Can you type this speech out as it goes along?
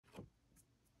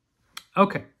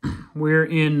Okay, we're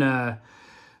in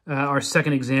our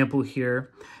second example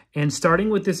here. And starting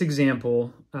with this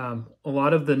example, a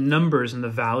lot of the numbers and the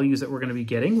values that we're going to be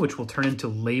getting, which will turn into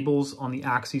labels on the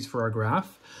axes for our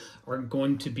graph, are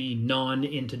going to be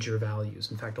non-integer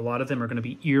values. In fact, a lot of them are going to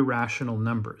be irrational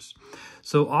numbers.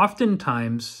 So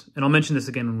oftentimes, and I'll mention this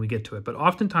again when we get to it, but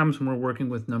oftentimes when we're working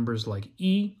with numbers like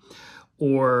e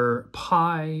or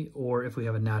pi, or if we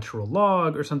have a natural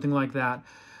log or something like that,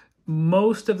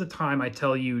 most of the time I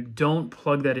tell you, don't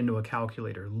plug that into a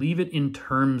calculator. Leave it in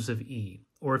terms of e.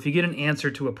 Or if you get an answer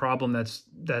to a problem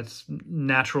that's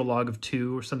natural log of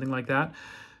 2 or something like that,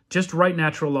 just write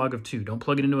natural log of 2. Don't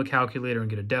plug it into a calculator and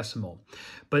get a decimal.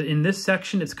 But in this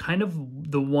section, it's kind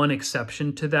of the one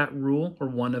exception to that rule, or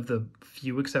one of the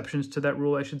few exceptions to that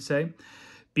rule, I should say.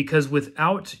 Because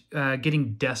without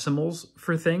getting decimals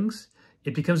for things,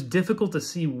 it becomes difficult to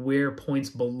see where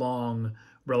points belong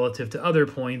relative to other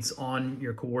points on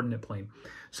your coordinate plane.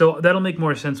 So that'll make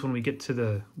more sense when we get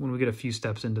to when we get a few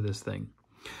steps into this thing.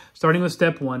 Starting with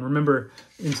step 1, remember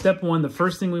in step 1, the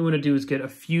first thing we want to do is get a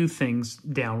few things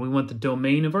down. We want the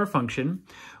domain of our function.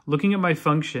 Looking at my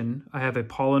function, I have a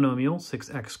polynomial,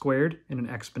 6x squared, and an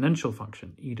exponential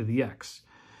function, e to the x.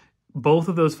 Both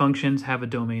of those functions have a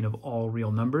domain of all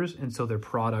real numbers, and so their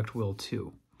product will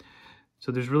too.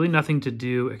 So there's really nothing to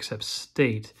do except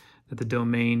state that the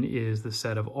domain is the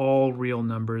set of all real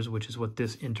numbers, which is what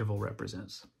this interval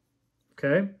represents.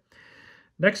 Okay?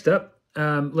 Next up,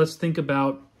 let's think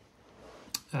about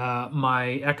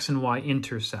my x and y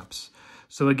intercepts.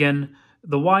 So again,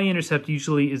 the y-intercept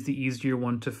usually is the easier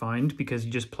one to find because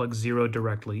you just plug 0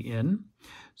 directly in.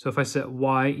 So if I set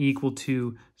y equal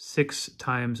to 6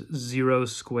 times 0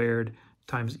 squared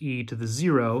times e to the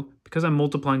 0, because I'm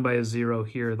multiplying by a 0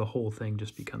 here, the whole thing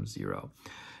just becomes 0.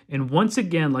 And once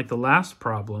again, like the last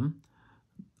problem,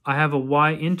 I have a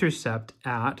y-intercept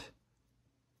at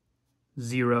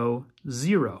 0,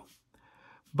 0.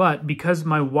 But because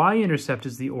my y-intercept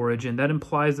is the origin, that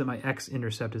implies that my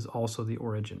x-intercept is also the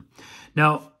origin.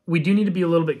 Now, we do need to be a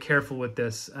little bit careful with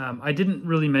this. I didn't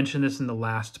really mention this in the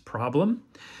last problem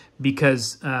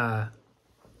because that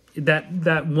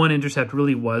one intercept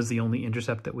really was the only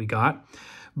intercept that we got.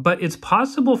 But it's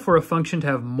possible for a function to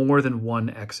have more than one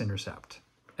x-intercept.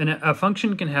 And a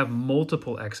function can have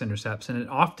multiple x-intercepts, and it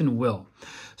often will.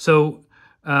 So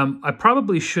I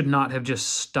probably should not have just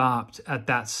stopped at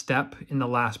that step in the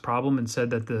last problem and said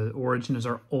that the origin is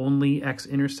our only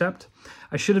x-intercept.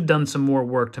 I should have done some more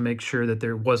work to make sure that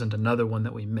there wasn't another one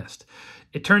that we missed.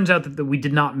 It turns out that we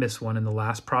did not miss one in the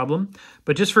last problem,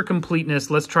 but just for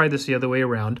completeness, let's try this the other way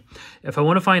around. If I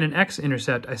want to find an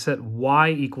x-intercept, I set y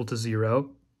equal to 0,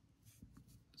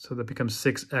 so that becomes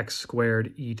 6x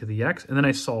squared e to the x, and then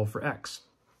I solve for x.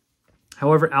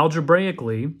 However,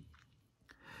 algebraically,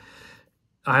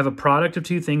 I have a product of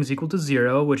two things equal to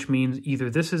 0, which means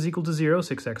either this is equal to 0,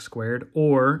 6x squared,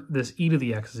 or this e to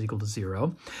the x is equal to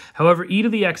 0. However, e to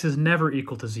the x is never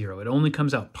equal to 0. It only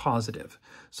comes out positive.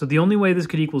 So the only way this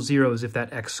could equal 0 is if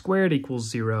that x squared equals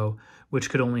 0,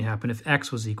 which could only happen if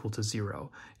x was equal to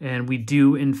 0. And we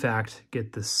do, in fact,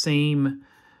 get the same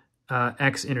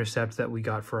x-intercept that we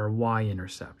got for our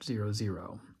y-intercept, 0,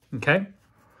 0. Okay?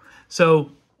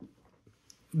 So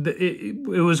it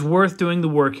was worth doing the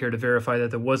work here to verify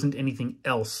that there wasn't anything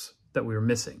else that we were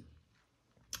missing.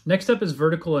 Next up is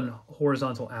vertical and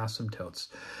horizontal asymptotes.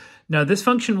 Now, this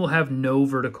function will have no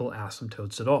vertical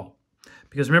asymptotes at all.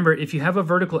 Because remember, if you have a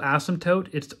vertical asymptote,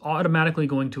 it's automatically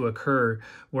going to occur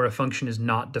where a function is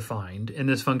not defined, and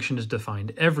this function is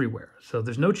defined everywhere. So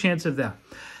there's no chance of that.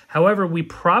 However, we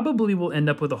probably will end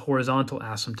up with a horizontal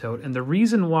asymptote, and the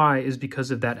reason why is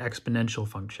because of that exponential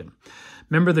function.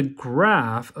 Remember, the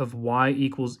graph of y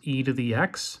equals e to the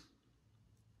x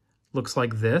looks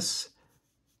like this.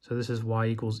 So this is y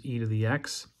equals e to the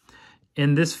x.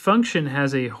 And this function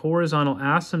has a horizontal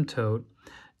asymptote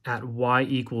at y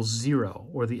equals 0,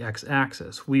 or the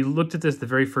x-axis. We looked at this the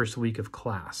very first week of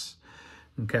class.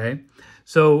 Okay,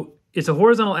 so it's a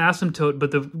horizontal asymptote,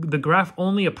 but the graph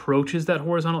only approaches that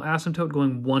horizontal asymptote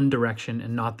going one direction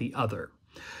and not the other.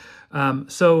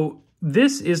 So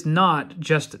this is not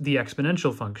just the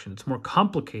exponential function. It's more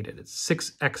complicated. It's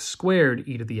 6x squared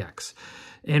e to the x.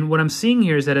 And what I'm seeing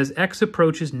here is that as x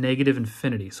approaches negative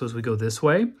infinity, so as we go this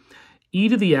way, e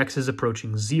to the x is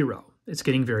approaching 0. It's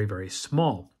getting very, very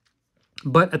small.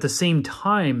 But at the same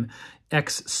time,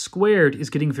 x squared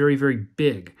is getting very, very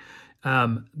big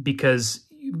because,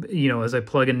 you know, as I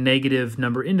plug a negative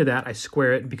number into that, I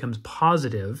square it, it becomes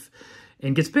positive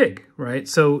and gets big, right?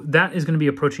 So that is going to be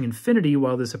approaching infinity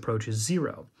while this approaches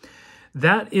 0.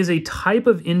 That is a type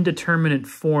of indeterminate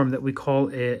form that we call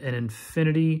an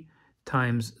infinity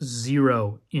times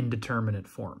 0 indeterminate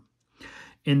form.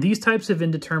 And these types of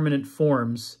indeterminate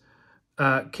forms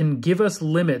can give us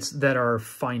limits that are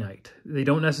finite. They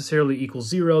don't necessarily equal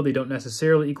 0. They don't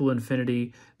necessarily equal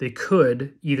infinity. They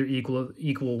could either equal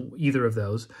either of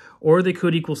those, or they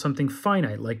could equal something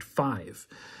finite like 5.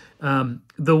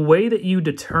 The way that you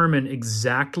determine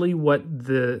exactly what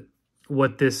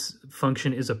this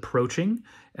function is approaching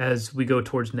as we go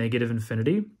towards negative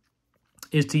infinity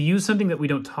is to use something that we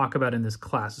don't talk about in this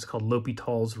class. It's called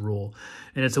L'Hopital's rule,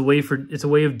 and it's a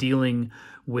way of dealing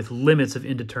with limits of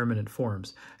indeterminate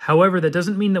forms. However, that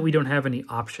doesn't mean that we don't have any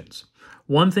options.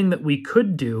 One thing that we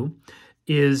could do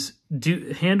is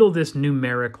handle this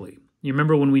numerically. You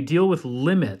remember when we deal with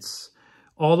limits,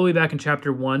 all the way back in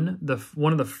chapter 1,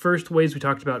 one of the first ways we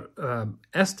talked about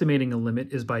estimating a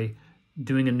limit is by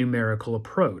doing a numerical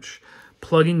approach,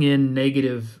 plugging in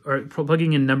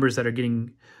numbers that are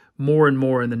getting more and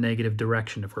more in the negative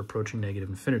direction if we're approaching negative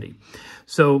infinity.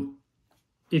 So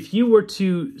if you were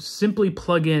to simply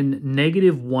plug in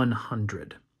negative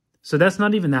 100, so that's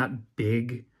not even that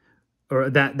big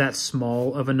or that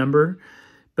small of a number,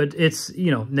 but it's,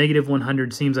 negative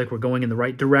 100 seems like we're going in the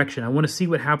right direction. I want to see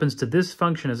what happens to this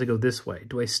function as I go this way.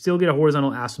 Do I still get a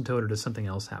horizontal asymptote or does something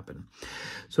else happen?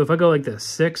 So if I go like this,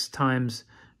 6 times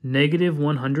negative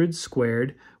 100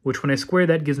 squared, which when I square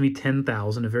that gives me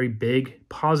 10,000, a very big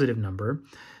positive number,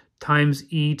 times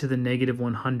e to the negative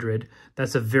 100.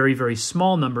 That's a very, very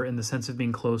small number in the sense of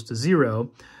being close to 0.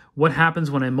 What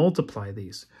happens when I multiply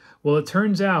these? Well, it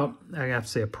turns out, I have to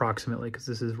say approximately because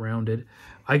this is rounded,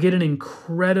 I get an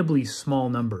incredibly small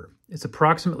number. It's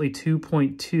approximately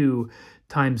 2.2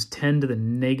 times 10 to the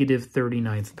negative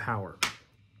 39th power.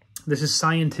 This is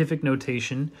scientific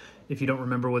notation. If you don't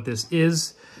remember what this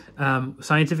is,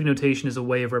 scientific notation is a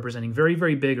way of representing very,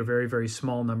 very big or very, very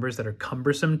small numbers that are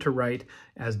cumbersome to write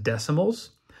as decimals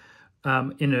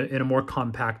in a more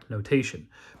compact notation.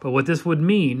 But what this would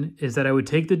mean is that I would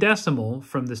take the decimal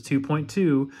from this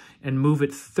 2.2 and move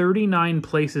it 39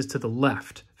 places to the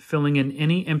left, filling in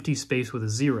any empty space with a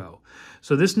 0.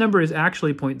 So this number is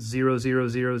actually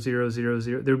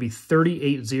 0.000000. There would be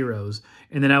 38 zeros,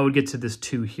 and then I would get to this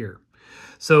 2 here.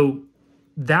 So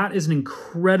that is an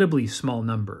incredibly small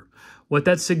number. What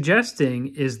that's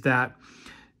suggesting is that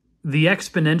the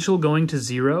exponential going to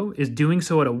 0 is doing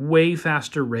so at a way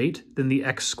faster rate than the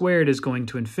x squared is going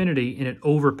to infinity, and it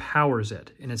overpowers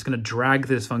it. And it's going to drag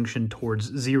this function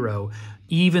towards 0,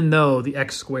 even though the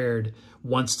x squared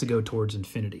wants to go towards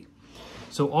infinity.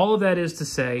 So all of that is to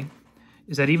say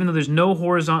is that even though there's no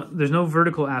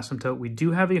vertical asymptote, we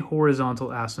do have a horizontal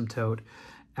asymptote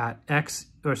at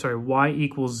y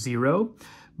equals 0,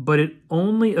 but it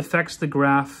only affects the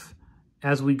graph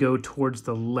as we go towards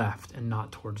the left and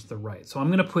not towards the right. So I'm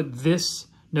going to put this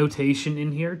notation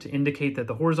in here to indicate that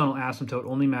the horizontal asymptote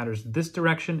only matters this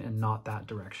direction and not that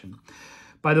direction.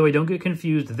 By the way, don't get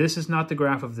confused. This is not the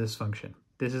graph of this function.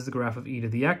 This is the graph of e to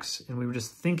the x, and we were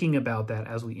just thinking about that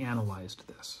as we analyzed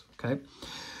this, okay?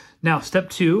 Now, step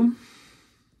 2.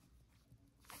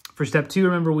 For step 2,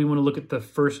 remember, we want to look at the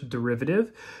first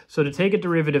derivative. So to take a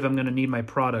derivative, I'm going to need my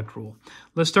product rule.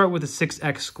 Let's start with the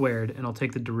 6x squared, and I'll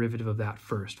take the derivative of that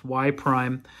first. Y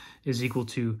prime is equal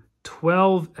to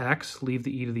 12x, leave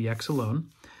the e to the x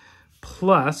alone,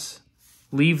 plus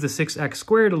leave the 6x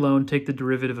squared alone, take the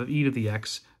derivative of e to the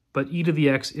x, but e to the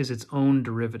x is its own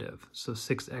derivative. So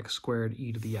 6x squared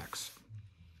e to the x.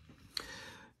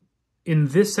 In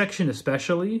this section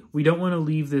especially, we don't want to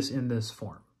leave this in this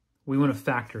form. We want to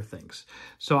factor things.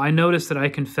 So I notice that I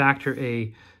can factor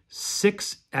a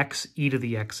 6x e to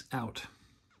the x out.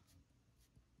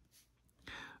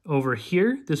 Over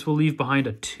here, this will leave behind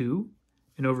a 2.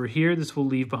 And over here, this will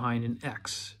leave behind an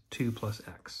x, 2 plus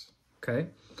x. Okay?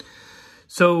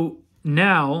 So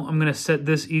now I'm going to set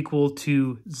this equal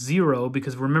to 0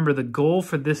 because remember the goal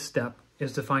for this step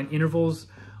is to find intervals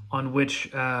on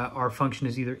which our function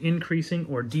is either increasing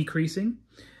or decreasing,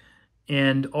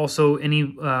 and also any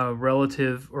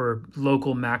relative or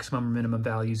local maximum or minimum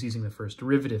values using the first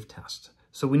derivative test.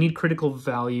 So we need critical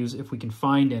values if we can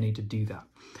find any to do that.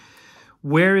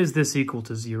 Where is this equal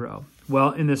to 0?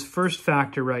 Well, in this first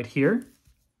factor right here,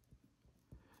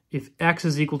 if x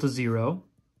is equal to 0,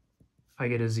 I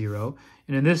get a 0.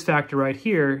 And in this factor right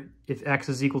here, if x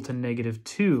is equal to negative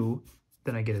 2,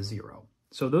 then I get a 0.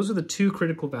 So those are the two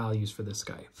critical values for this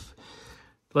guy.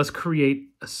 Let's create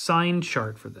a sign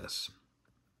chart for this.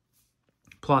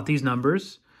 Plot these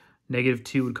numbers. Negative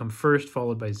 2 would come first,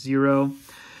 followed by 0.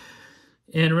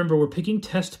 And remember, we're picking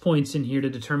test points in here to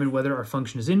determine whether our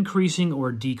function is increasing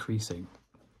or decreasing.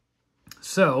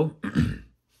 So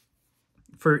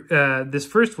For this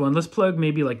first one, let's plug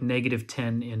maybe like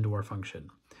 -10 into our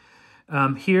function.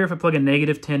 Here, if I plug a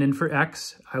 -10 in for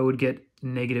x, I would get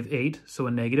 -8, so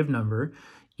a negative number.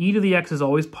 E to the x is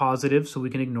always positive, so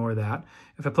we can ignore that.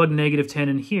 If I plug -10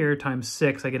 in here times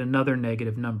 6, I get another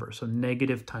negative number. So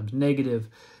negative times negative,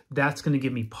 that's going to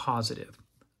give me positive.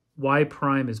 Y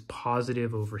prime is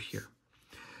positive over here.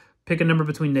 Pick a number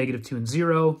between -2 and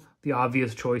 0. The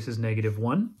obvious choice is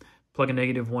 -1. Plug a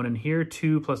 -1 in here.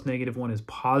 2 plus -1 is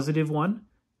 +1.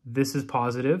 This is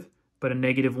positive, but a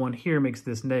 -1 here makes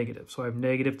this negative. So I have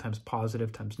negative times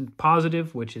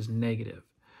positive, which is negative.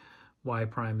 Y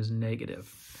prime is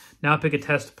negative. Now pick a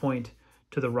test point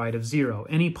to the right of 0.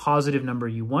 Any positive number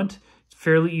you want. It's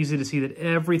fairly easy to see that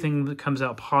everything that comes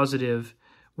out positive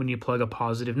when you plug a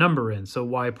positive number in. So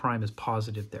Y prime is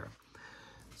positive there.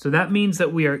 So that means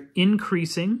that we are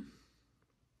increasing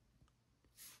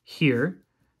here,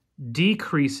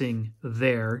 decreasing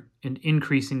there, and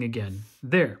increasing again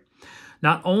there.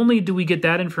 Not only do we get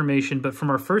that information, but from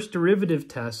our first derivative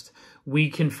test, we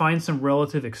can find some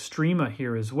relative extrema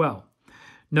here as well.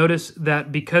 Notice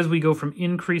that because we go from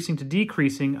increasing to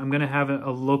decreasing, I'm going to have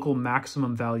a local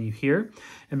maximum value here.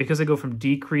 And because I go from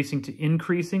decreasing to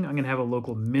increasing, I'm going to have a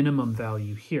local minimum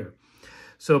value here.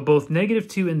 So both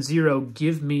 -2 and 0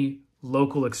 give me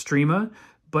local extrema,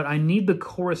 but I need the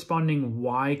corresponding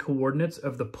y coordinates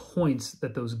of the points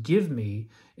that those give me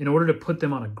in order to put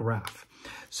them on a graph.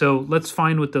 So let's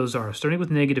find what those are. Starting with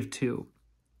 -2.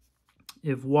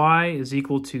 If y is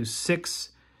equal to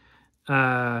 6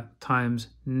 times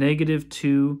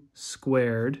 -2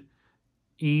 squared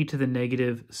e to the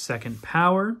 -2nd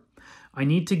power, I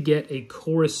need to get a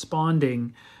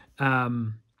corresponding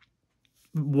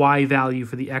y value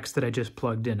for the x that I just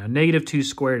plugged in. Now, -2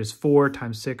 squared is 4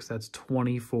 times 6, that's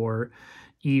 24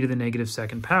 e to the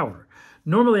 -2nd power.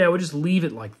 Normally, I would just leave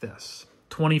it like this,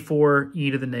 24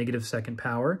 e to the -2nd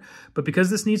power. But because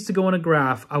this needs to go on a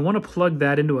graph, I want to plug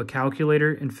that into a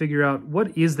calculator and figure out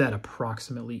what is that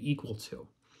approximately equal to.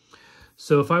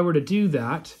 So if I were to do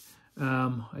that,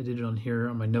 I did it on here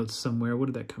on my notes somewhere. What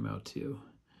did that come out to?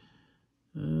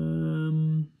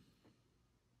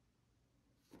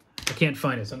 I can't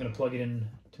find it, so I'm going to plug it in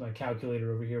to my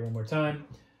calculator over here one more time.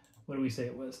 What do we say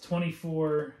it was?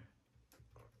 24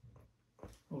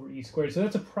 over e squared. So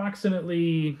that's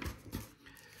approximately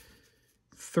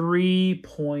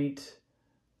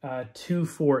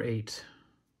 3.248.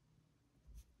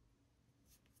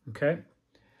 Okay?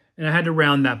 And I had to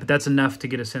round that, but that's enough to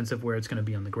get a sense of where it's going to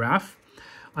be on the graph.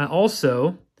 I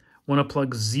also want to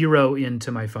plug 0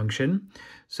 into my function.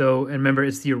 So, and remember,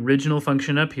 it's the original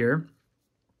function up here.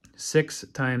 6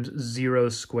 times 0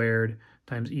 squared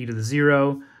times e to the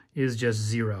 0 is just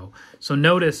 0. So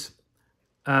notice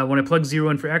when I plug 0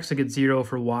 in for x, I get 0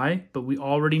 for y, but we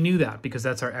already knew that because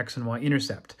that's our x and y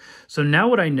intercept. So now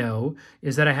what I know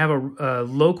is that I have a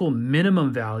local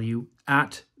minimum value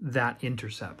at that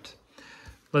intercept.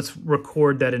 Let's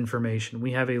record that information.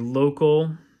 We have a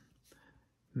local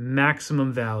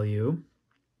maximum value,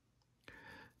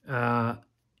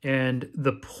 and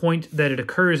the point that it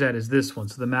occurs at is this one.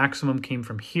 So the maximum came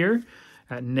from here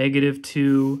at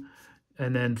 -2,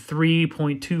 and then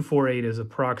 3.248 is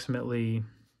approximately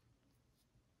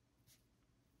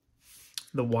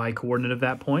the y coordinate of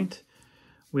that point.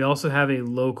 We also have a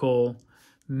local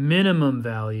minimum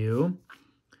value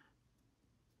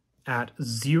at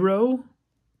 0,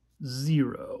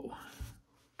 0.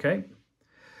 Okay?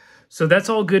 So that's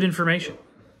all good information.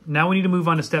 Now we need to move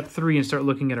on to step 3 and start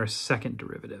looking at our second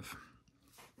derivative.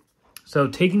 So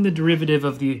taking the derivative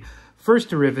of the first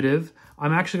derivative,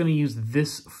 I'm actually going to use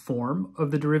this form of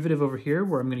the derivative over here,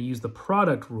 where I'm going to use the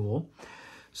product rule.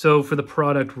 So for the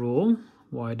product rule,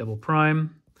 y double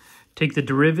prime, take the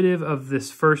derivative of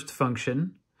this first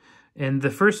function, and the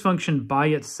first function by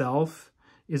itself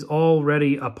is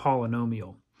already a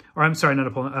polynomial. Or I'm sorry, not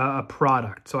a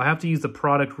product. So I have to use the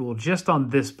product rule just on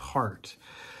this part.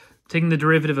 Taking the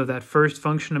derivative of that first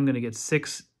function, I'm going to get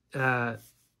 6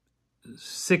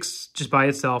 just by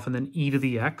itself, and then e to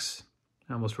the x.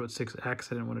 I almost wrote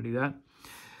 6x, I didn't want to do that.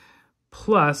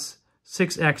 Plus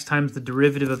 6x times the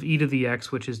derivative of e to the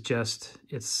x, which is just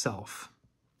itself.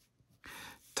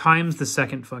 Times the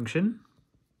second function.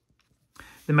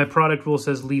 Then my product rule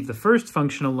says leave the first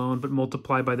function alone, but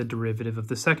multiply by the derivative of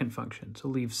the second function. So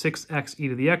leave 6x e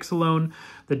to the x alone.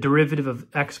 The derivative of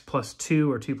x plus 2,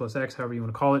 or 2 plus x, however you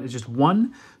want to call it, is just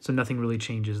 1. So nothing really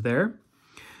changes there.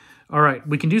 All right,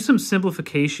 we can do some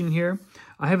simplification here.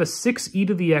 I have a 6e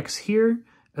to the x here,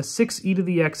 a 6e to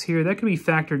the x here. That can be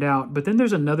factored out, but then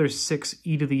there's another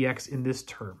 6e to the x in this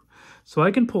term. So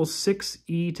I can pull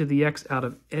 6e to the x out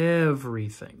of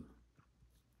everything.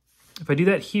 If I do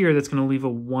that here, that's going to leave a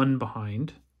 1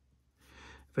 behind.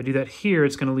 If I do that here,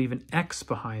 it's going to leave an x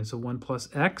behind, so 1 plus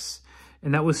x.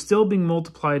 And that was still being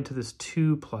multiplied to this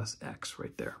 2 plus x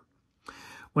right there.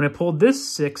 When I pulled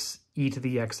this 6e to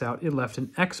the x out, it left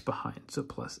an x behind, so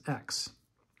plus x.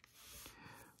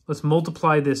 Let's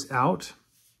multiply this out.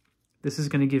 This is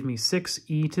going to give me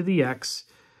 6e to the x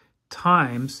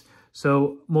times,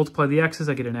 so multiply the x's,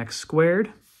 I get an x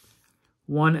squared.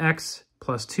 1x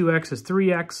plus 2x is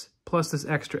 3x, plus this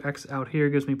extra x out here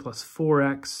gives me plus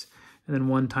 4x, and then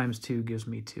 1 times 2 gives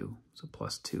me 2, so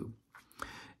plus 2.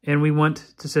 And we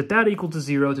want to set that equal to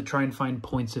 0 to try and find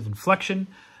points of inflection,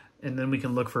 and then we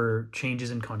can look for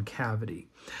changes in concavity.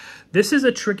 This is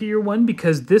a trickier one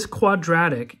because this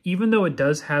quadratic, even though it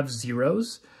does have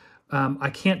zeros, I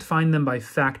can't find them by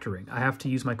factoring. I have to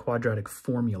use my quadratic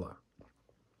formula.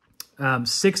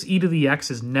 6e to the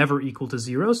x is never equal to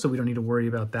 0, so we don't need to worry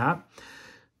about that.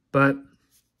 But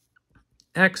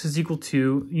x is equal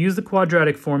to, use the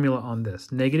quadratic formula on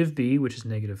this, negative b, which is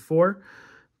negative 4,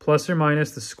 plus or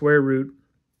minus the square root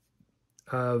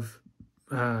of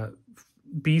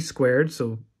b squared,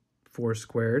 so 4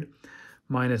 squared,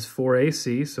 minus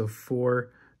 4ac, so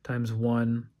 4 times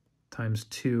 1 times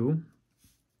 2,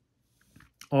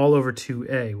 all over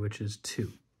 2a, which is 2,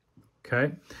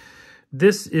 okay?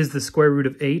 This is the square root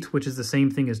of 8, which is the same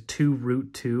thing as 2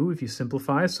 root 2 if you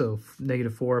simplify, so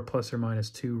negative 4 plus or minus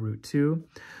 2 root 2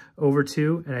 over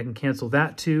 2, and I can cancel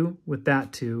that 2 with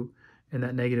that 2, and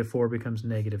that negative 4 becomes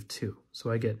negative 2.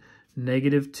 So I get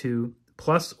negative 2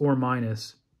 plus or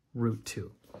minus root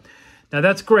 2. Now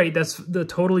that's great, that's the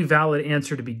totally valid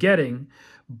answer to be getting,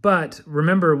 but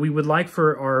remember we would like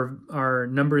for our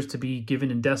numbers to be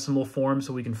given in decimal form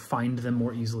so we can find them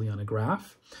more easily on a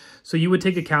graph. So you would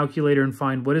take a calculator and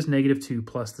find what is negative 2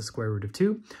 plus the square root of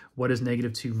 2, what is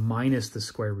negative 2 minus the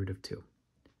square root of 2.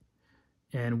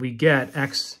 And we get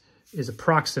x is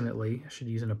approximately, I should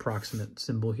use an approximate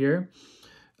symbol here,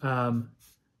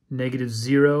 negative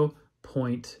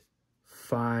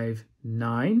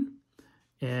 0.59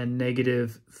 and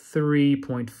negative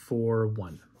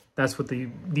 3.41. That's what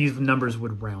these numbers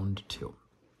would round to.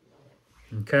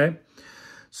 Okay,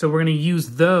 so we're going to use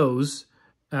those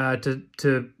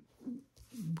to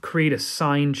create a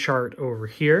sign chart over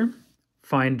here,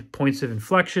 find points of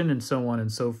inflection, and so on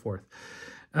and so forth.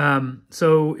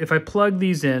 So if I plug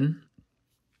these in,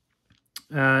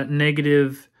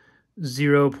 negative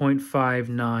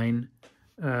 0.59,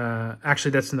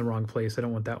 actually that's in the wrong place. I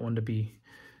don't want that one to be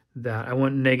that. I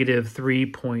want negative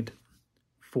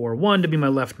 3.41 to be my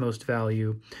leftmost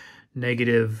value.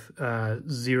 Negative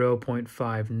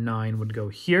 0.59 would go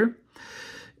here.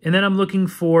 And then I'm looking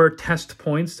for test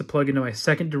points to plug into my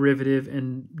second derivative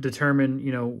and determine,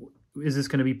 you know, is this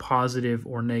going to be positive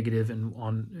or negative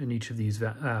in each of these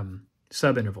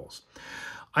subintervals.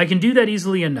 I can do that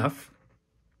easily enough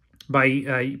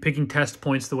by picking test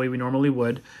points the way we normally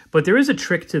would, but there is a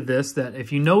trick to this that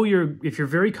if you're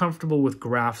very comfortable with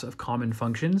graphs of common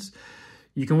functions,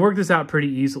 you can work this out pretty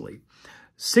easily.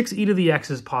 6e to the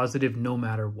x is positive no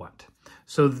matter what.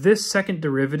 So this second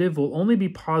derivative will only be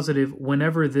positive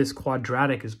whenever this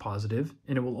quadratic is positive,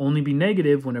 and it will only be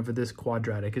negative whenever this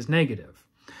quadratic is negative.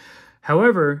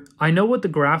 However, I know what the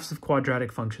graphs of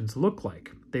quadratic functions look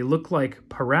like. They look like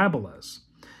parabolas.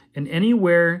 And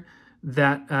anywhere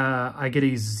that I get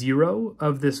a 0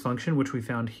 of this function, which we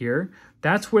found here,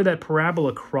 that's where that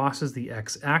parabola crosses the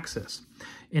x-axis.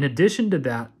 In addition to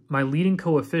that, my leading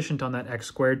coefficient on that x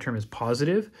squared term is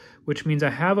positive, which means I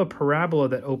have a parabola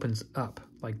that opens up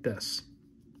like this.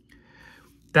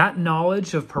 That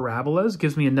knowledge of parabolas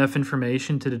gives me enough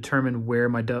information to determine where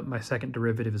my second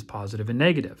derivative is positive and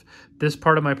negative. This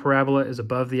part of my parabola is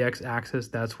above the x-axis.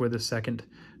 That's where the second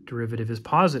derivative is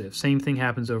positive. Same thing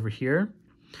happens over here.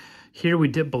 Here we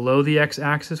dip below the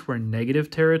x-axis. We're in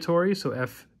negative territory, so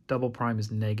f double prime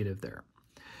is negative there.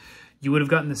 You would have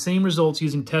gotten the same results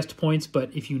using test points,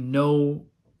 but if you know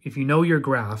your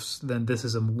graphs, then this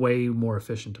is a way more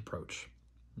efficient approach.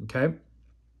 Okay?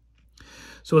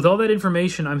 So with all that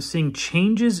information, I'm seeing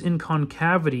changes in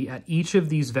concavity at each of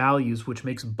these values, which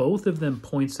makes both of them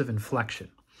points of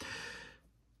inflection.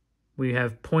 We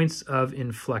have points of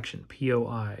inflection,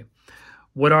 POI.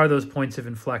 What are those points of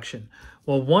inflection?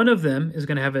 Well, one of them is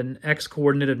going to have an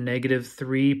x-coordinate of negative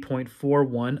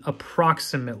 3.41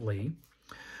 approximately.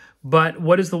 But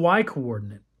what is the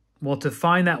y-coordinate? Well, to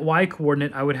find that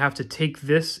y-coordinate, I would have to take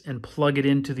this and plug it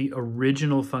into the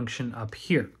original function up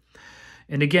here.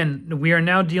 And again, we are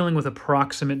now dealing with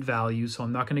approximate values, so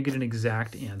I'm not going to get an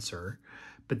exact answer.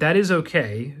 But that is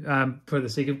okay. For the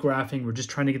sake of graphing, we're just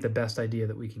trying to get the best idea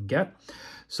that we can get.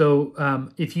 So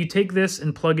if you take this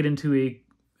and plug it into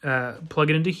plug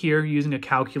it into here using a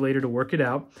calculator to work it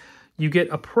out, you get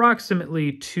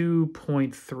approximately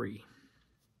 2.3.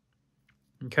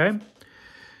 Okay?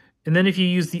 And then if you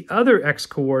use the other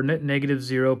x-coordinate, negative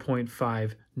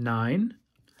 0.59,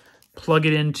 plug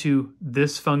it into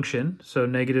this function, so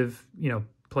negative,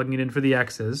 plugging it in for the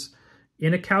x's,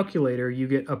 in a calculator, you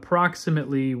get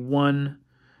approximately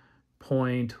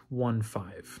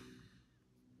 1.15.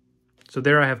 So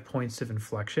there I have points of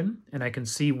inflection, and I can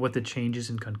see what the changes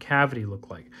in concavity look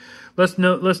like. Let's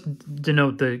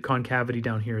denote the concavity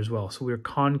down here as well. So we're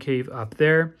concave up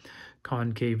there,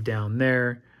 concave down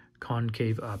there,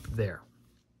 concave up there.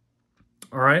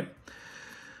 All right.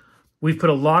 We've put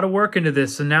a lot of work into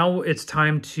this, so now it's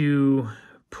time to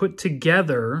put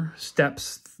together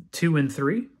steps 2 and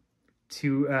 3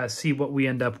 to see what we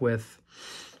end up with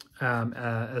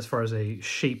as far as a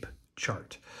shape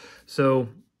chart. So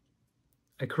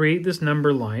I create this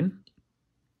number line.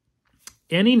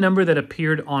 Any number that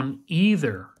appeared on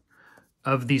either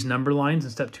of these number lines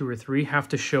in step 2 or 3 have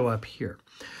to show up here.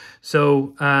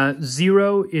 So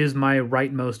 0 is my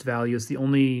rightmost value. It's the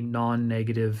only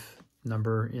non-negative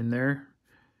number in there.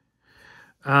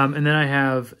 And then I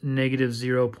have negative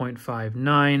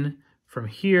 0.59 from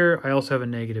here. I also have a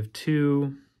negative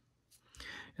 2.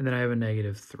 And then I have a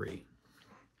negative 3.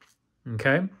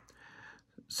 Okay.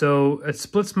 So it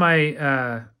splits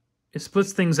my, it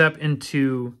splits things up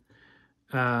into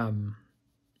 5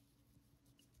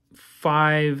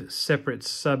 separate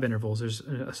subintervals. There's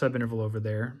a subinterval over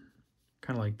there,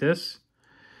 kind of like this.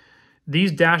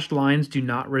 These dashed lines do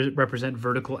not represent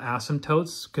vertical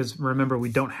asymptotes because remember, we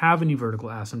don't have any vertical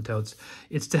asymptotes.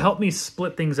 It's to help me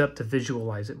split things up to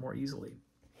visualize it more easily.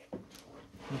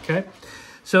 Okay,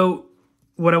 so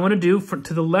what I want to do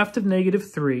to the left of negative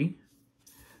 3,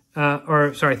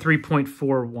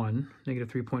 3.41, negative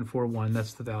 3.41,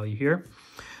 that's the value here.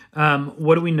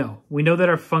 What do we know? We know that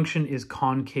our function is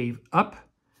concave up,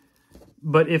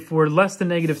 but if we're less than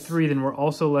negative 3, then we're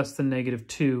also less than negative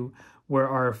 2, where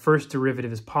our first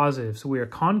derivative is positive. So we are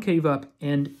concave up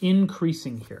and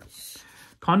increasing here.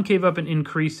 Concave up and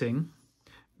increasing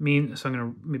mean, so I'm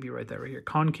going to maybe write that right here.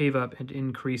 Concave up and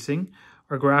increasing.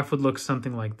 Our graph would look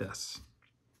something like this.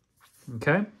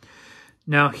 Okay?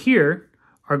 Now here,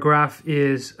 our graph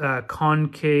is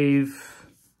concave.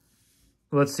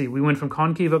 Let's see, we went from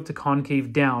concave up to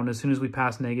concave down as soon as we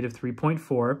passed negative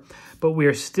 3.4, but we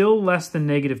are still less than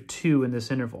negative 2 in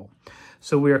this interval.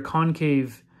 So we are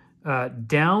concave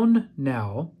down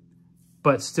now,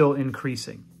 but still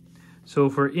increasing. So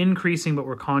if we're increasing, but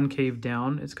we're concave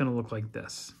down, it's going to look like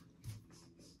this.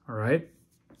 All right?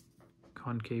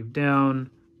 Concave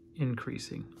down,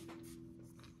 increasing.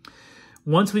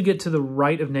 Once we get to the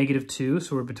right of negative 2,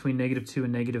 so we're between negative 2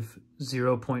 and negative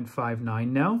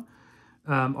 0.59 now,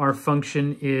 our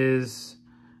function is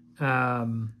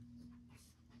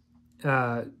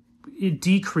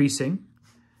decreasing,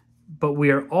 but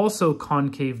we are also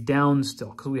concave down still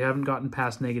because we haven't gotten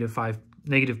past negative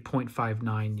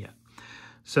 0.59 yet.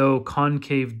 So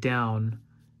concave down,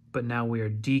 but now we are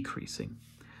decreasing.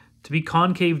 To be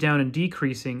concave down and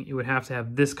decreasing, it would have to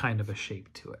have this kind of a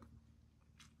shape to it.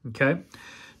 Okay.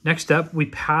 Next up, we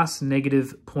pass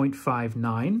negative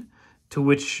 0.59, to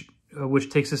which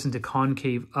takes us into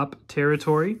concave up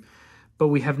territory, but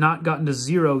we have not gotten to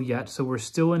 0 yet, so we're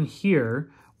still in here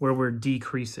where we're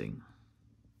decreasing.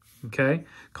 Okay,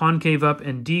 concave up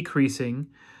and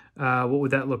decreasing, what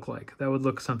would that look like? That would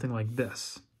look something like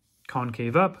this.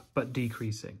 Concave up, but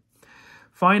decreasing.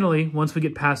 Finally, once we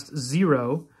get past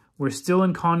 0, we're still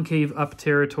in concave up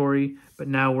territory, but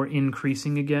now we're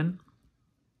increasing again.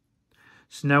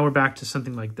 So now we're back to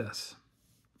something like this.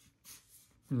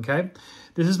 Okay,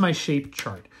 this is my shape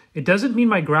chart. It doesn't mean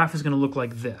my graph is going to look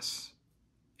like this.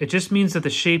 It just means that the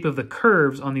shape of the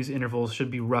curves on these intervals should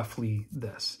be roughly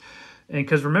this. And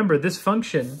because remember, this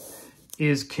function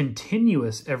is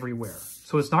continuous everywhere.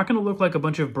 So it's not going to look like a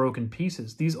bunch of broken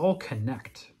pieces. These all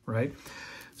connect, right?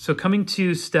 So coming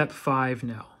to step 5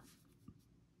 now.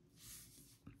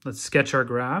 Let's sketch our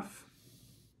graph,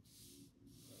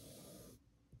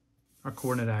 our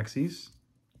coordinate axes.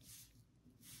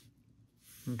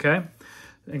 Okay,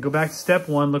 and go back to step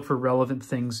 1, look for relevant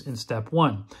things in step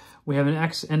 1. We have an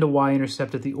x and a y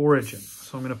intercept at the origin.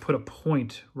 So I'm going to put a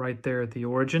point right there at the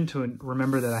origin to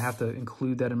remember that I have to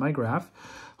include that in my graph.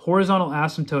 Horizontal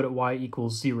asymptote at y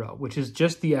equals 0, which is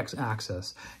just the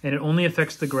x-axis, and it only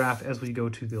affects the graph as we go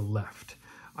to the left.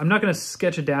 I'm not going to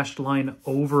sketch a dashed line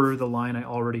over the line I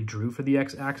already drew for the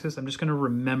x-axis. I'm just going to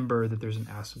remember that there's an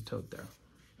asymptote there.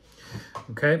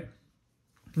 Okay,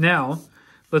 now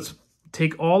let's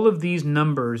take all of these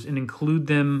numbers and include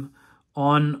them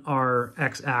on our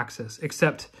x-axis,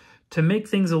 except to make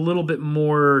things a little bit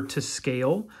more to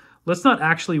scale, let's not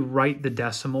actually write the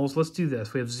decimals. Let's do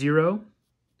this. We have 0,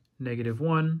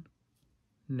 -1,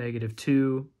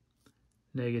 -2,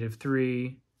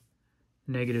 -3,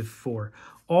 -4.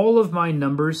 All of my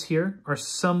numbers here are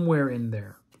somewhere in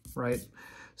there, right?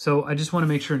 So I just want to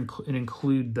make sure and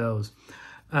include those.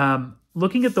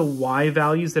 Looking at the y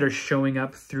values that are showing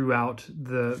up throughout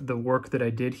the work that I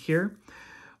did here,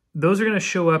 those are going to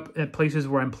show up at places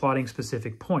where I'm plotting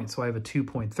specific points. So I have a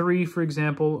 2.3, for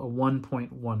example, a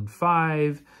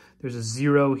 1.15. There's a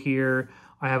 0 here.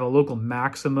 I have a local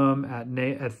maximum at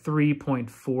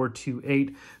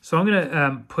 3.428. So I'm going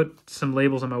to put some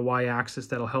labels on my y-axis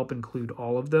that'll help include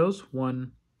all of those.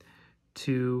 1,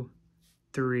 2,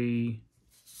 3,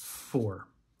 4,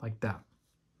 like that.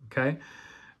 Okay.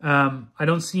 I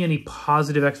don't see any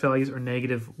positive x values or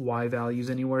negative y values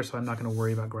anywhere, so I'm not going to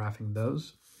worry about graphing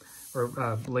those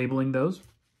or labeling those.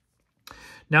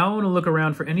 Now I want to look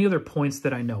around for any other points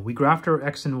that I know. We graphed our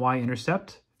x and y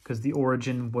intercept because the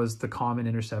origin was the common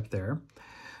intercept there.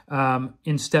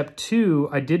 In step 2,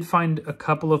 I did find a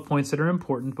couple of points that are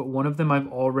important, but one of them I've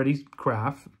already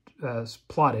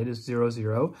plotted is 0,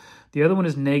 0. The other one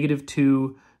is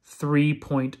 -2,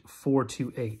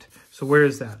 3.428. So where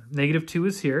is that? -2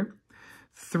 is here.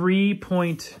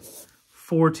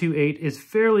 3.428 is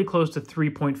fairly close to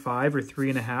 3.5 or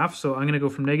 3.5. So I'm going to go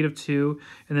from -2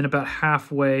 and then about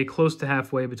halfway, close to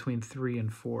halfway between 3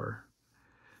 and 4.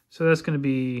 So that's going to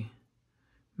be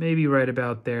maybe right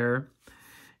about there.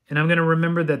 And I'm going to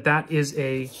remember that that is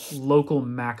a local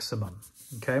maximum,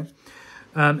 okay?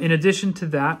 In addition to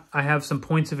that, I have some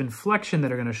points of inflection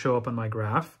that are going to show up on my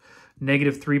graph.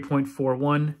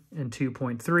 -3.41 and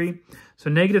 2.3. So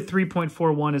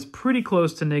 -3.41 is pretty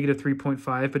close to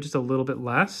 -3.5, but just a little bit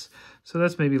less. So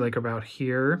that's maybe like about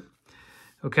here.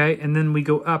 Okay, and then we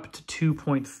go up to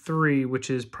 2.3, which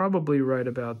is probably right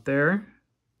about there.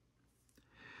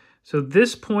 So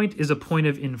this point is a point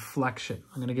of inflection.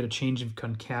 I'm going to get a change of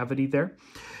concavity there.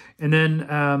 And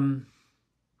then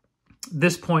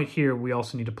this point here, we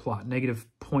also need to plot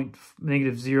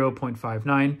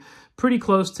 -0.59, pretty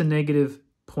close to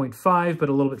 -0.5, but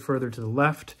a little bit further to the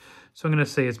left. So I'm going to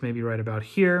say it's maybe right about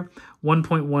here.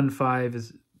 1.15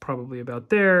 is probably about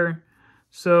there.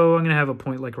 So I'm going to have a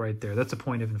point like right there. That's a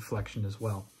point of inflection as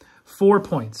well. 4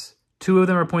 points. 2 of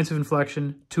them are points of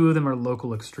inflection. 2 of them are local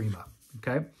extrema.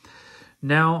 Okay.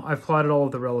 Now I've plotted all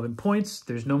of the relevant points.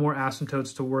 There's no more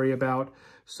asymptotes to worry about.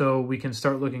 So we can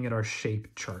start looking at our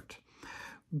shape chart.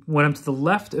 When I'm to the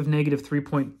left of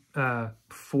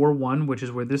 -3.41, which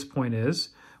is where this point is,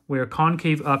 we are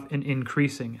concave up and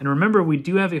increasing. And remember, we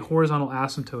do have a horizontal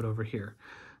asymptote over here.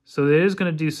 So it is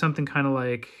going to do something kind of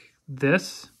like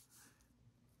this,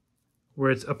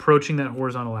 where it's approaching that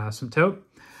horizontal asymptote.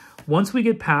 Once we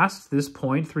get past this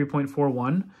point,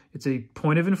 3.41, it's a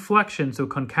point of inflection. So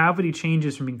concavity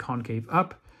changes from being concave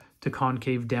up to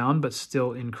concave down, but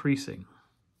still increasing.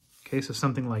 Okay, so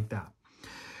something like that.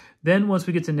 Then once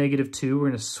we get to -2, we're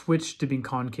going to switch to being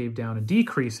concave down and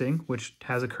decreasing, which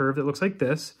has a curve that looks like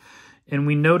this. And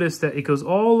we notice that it goes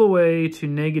all the way to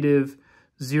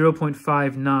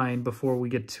 -0.59 before we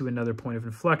get to another point of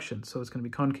inflection. So it's going to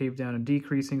be concave down and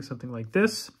decreasing, something like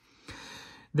this.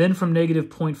 Then from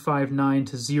 -0.59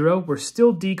 to 0, we're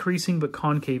still decreasing, but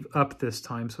concave up this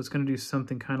time. So it's going to do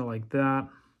something kind of like that.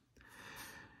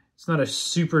 It's not a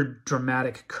super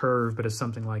dramatic curve, but it's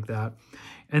something like that.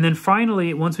 And then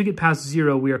finally, once we get past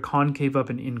 0, we are concave up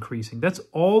and increasing. That's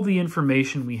all the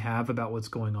information we have about what's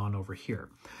going on over here.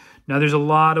 Now, there's a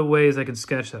lot of ways I can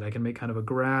sketch that. I can make kind of a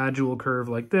gradual curve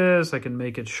like this. I can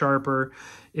make it sharper.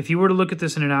 If you were to look at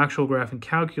this in an actual graphing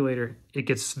calculator, it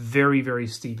gets very, very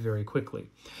steep very quickly.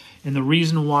 And the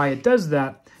reason why it does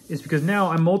that is because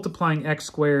now I'm multiplying x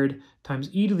squared times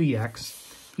e to the x.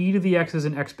 E to the x is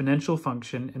an exponential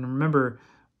function. And remember,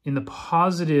 in the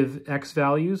positive x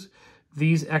values,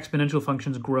 these exponential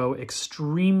functions grow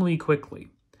extremely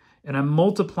quickly. And I'm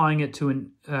multiplying it to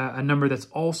a number that's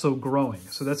also growing.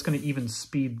 So that's going to even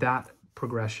speed that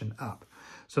progression up.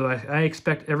 So I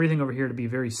expect everything over here to be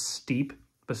very steep,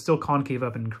 but still concave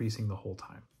up and increasing the whole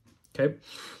time. Okay.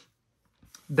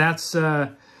 That's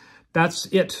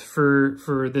it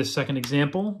for this second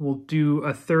example. We'll do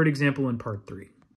a third example in part 3.